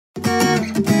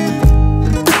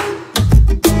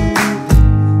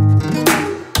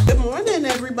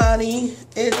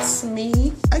It's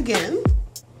me again.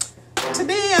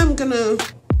 Today I'm gonna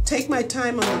take my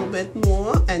time a little bit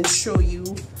more and show you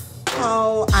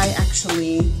how I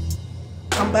actually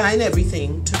combine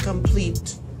everything to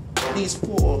complete these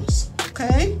pours.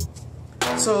 Okay,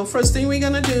 so first thing we're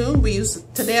gonna do,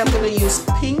 today I'm gonna use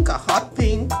pink, a hot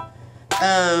pink.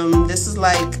 This is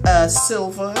like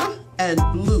silver and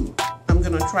blue. I'm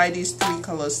gonna try these three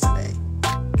colors today.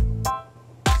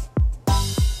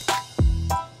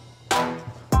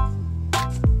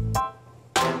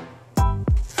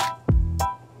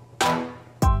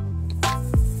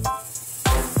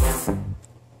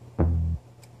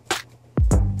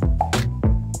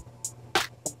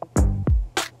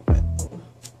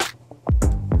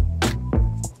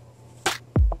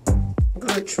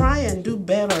 Try and do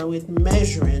better with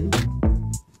measuring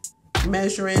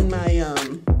my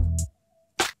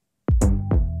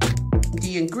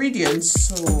the ingredients,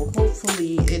 so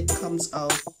hopefully it comes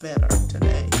out better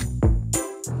today.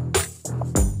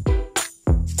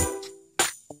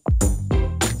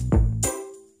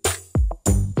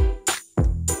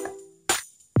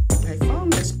 I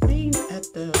found this paint at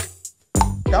the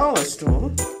dollar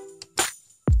store.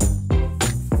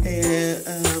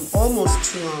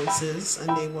 Almost 2 ounces,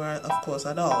 and they were of course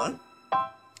 $1.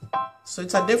 So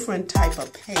it's a different type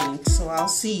of paint, so I'll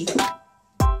see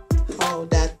how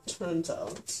that turns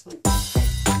out.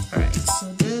 Alright, so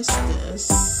this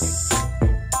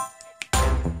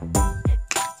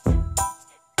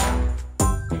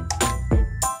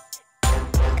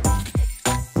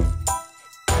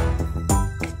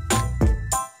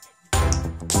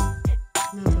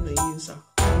I'm not gonna use a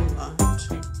whole lot,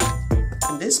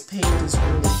 and this paint is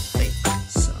really thick,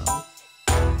 so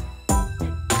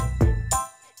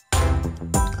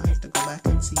I have to go back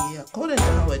and see. According to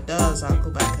how it does, I'll go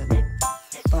back and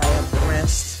buy up the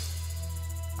rest.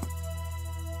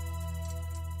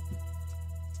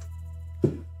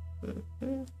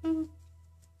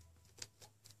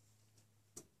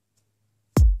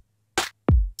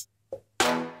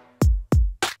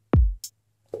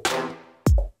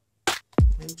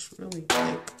 It's really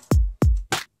thick.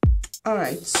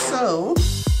 Alright, so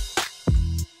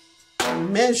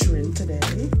I'm measuring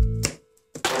today.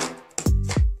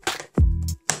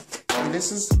 And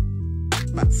this is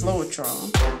my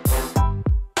Floetron.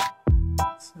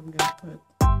 So I'm going to put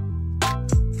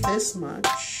this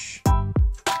much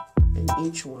in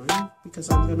each one, because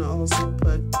I'm going to also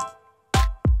put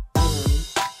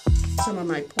some of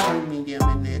my pouring medium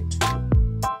in there too.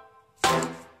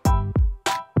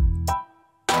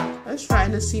 I was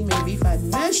trying to see maybe if I'd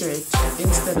measure it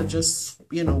instead of just,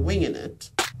 winging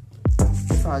it,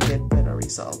 if I'll get better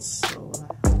results. So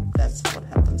I hope that's what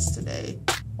happens today.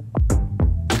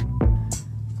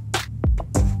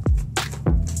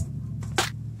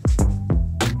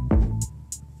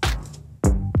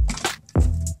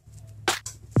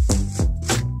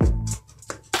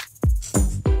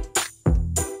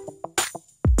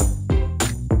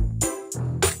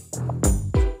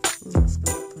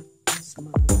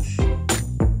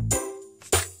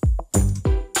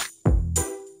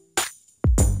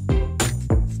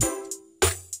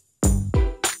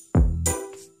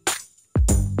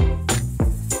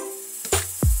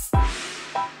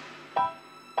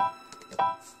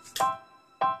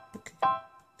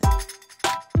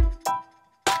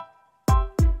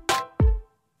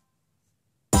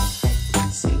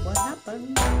 See what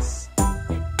happens.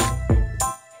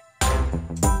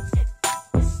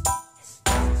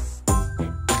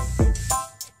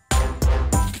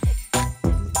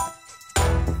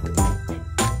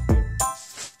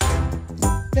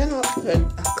 Then I'll put a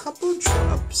couple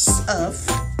drops of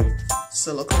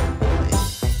silicone oil.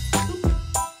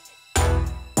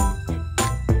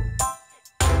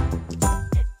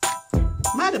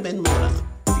 Might have been more than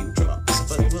a few drops,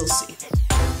 but we'll see.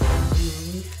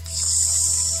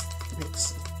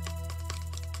 Mix it.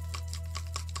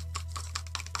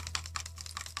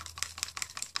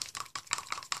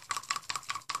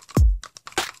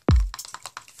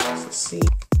 Let's see.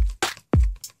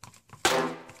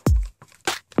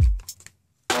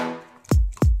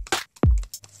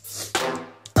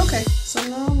 Okay, so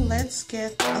now let's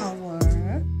get our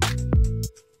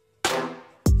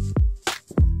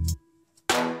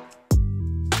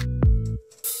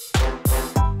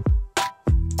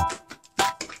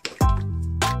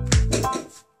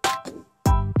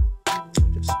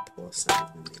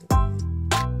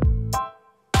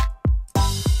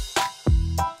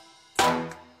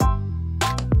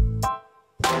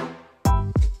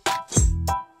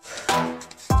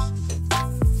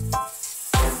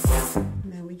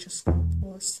just gonna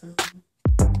pour So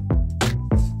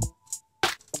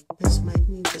this might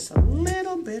need just a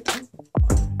little bit of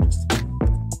water,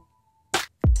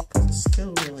 because it's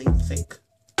still really thick.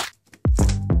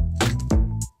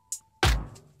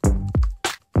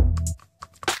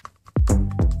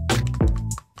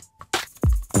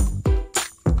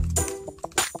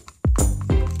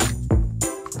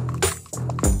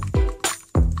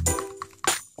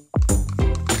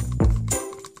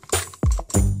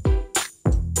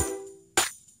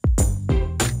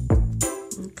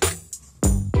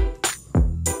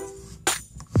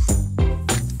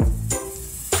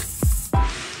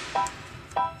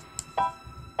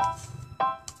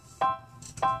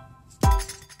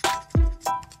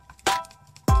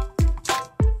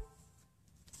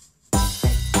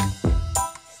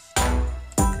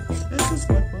 This is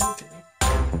what we'll do.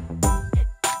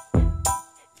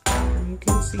 And you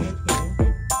can see it here.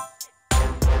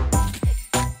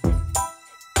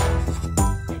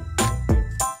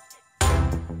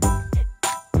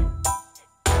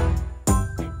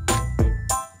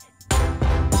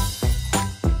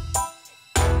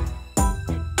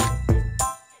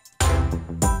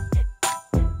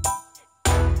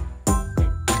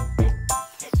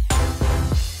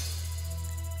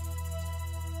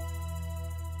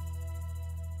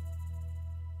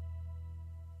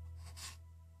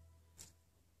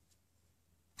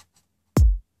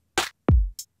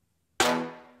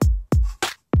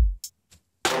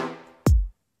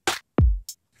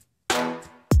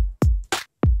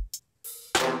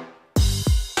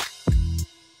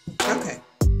 Okay,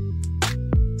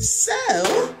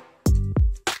 so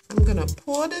I'm gonna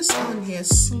pour this on here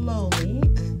slowly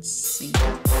and see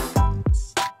what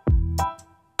happens.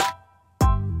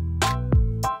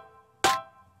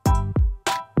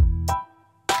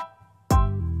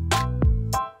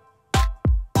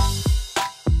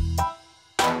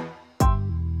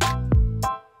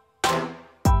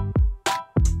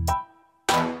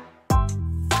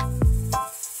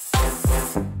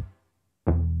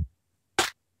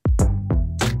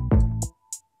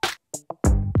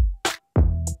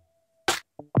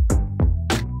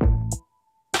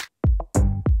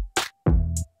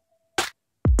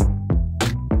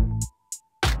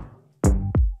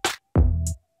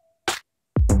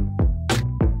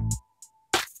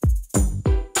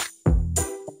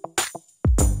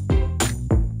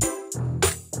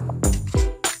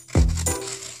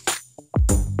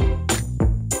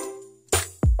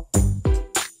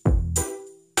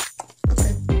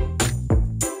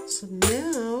 So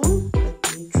now,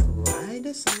 let me try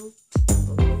this out.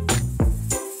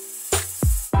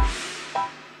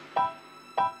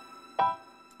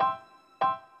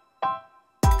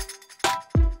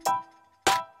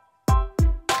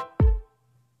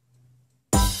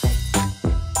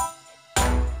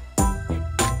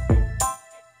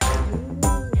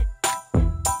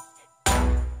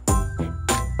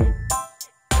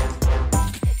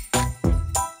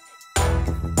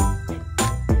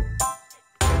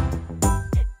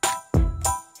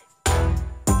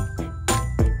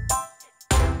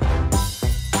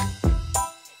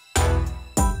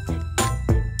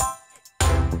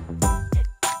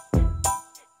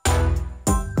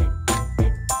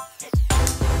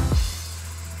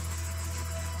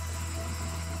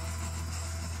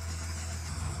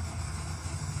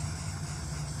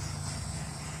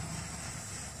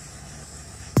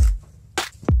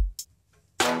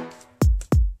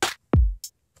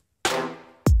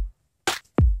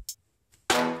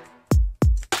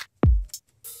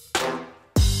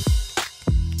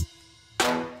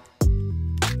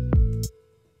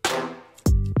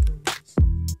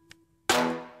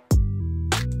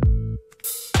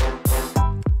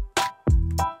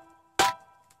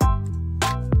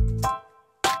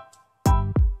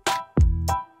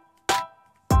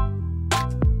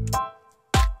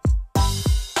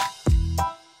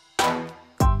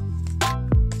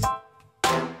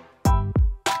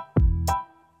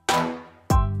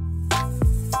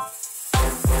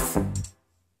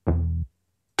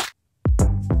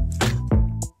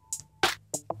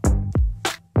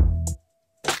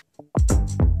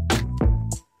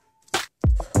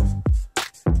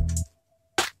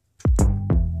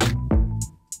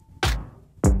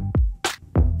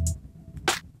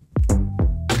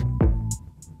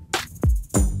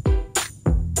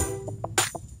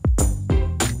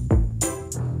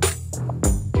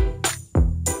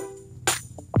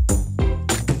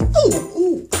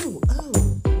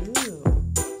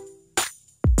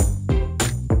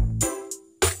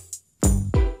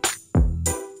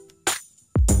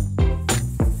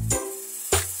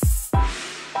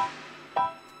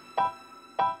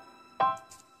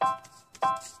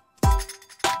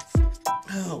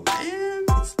 Oh man,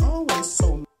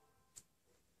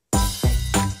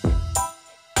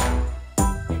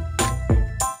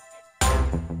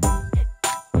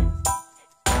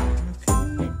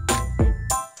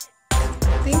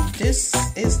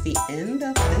 this is the end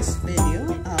of this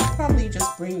video. I'll probably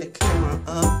just bring the camera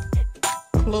up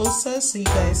closer so you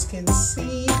guys can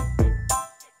see.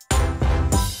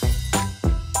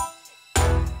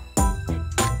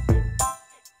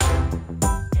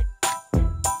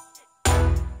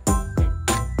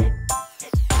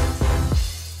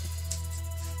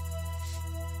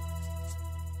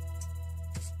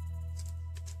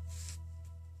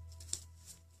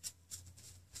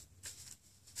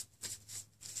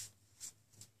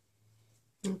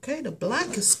 Okay, the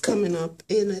black is coming up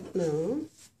in it now,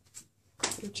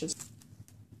 which is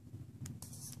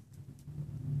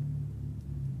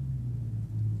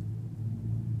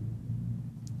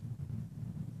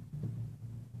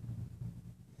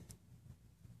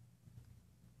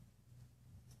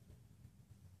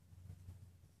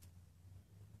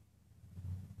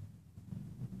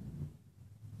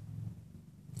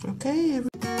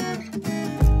okay.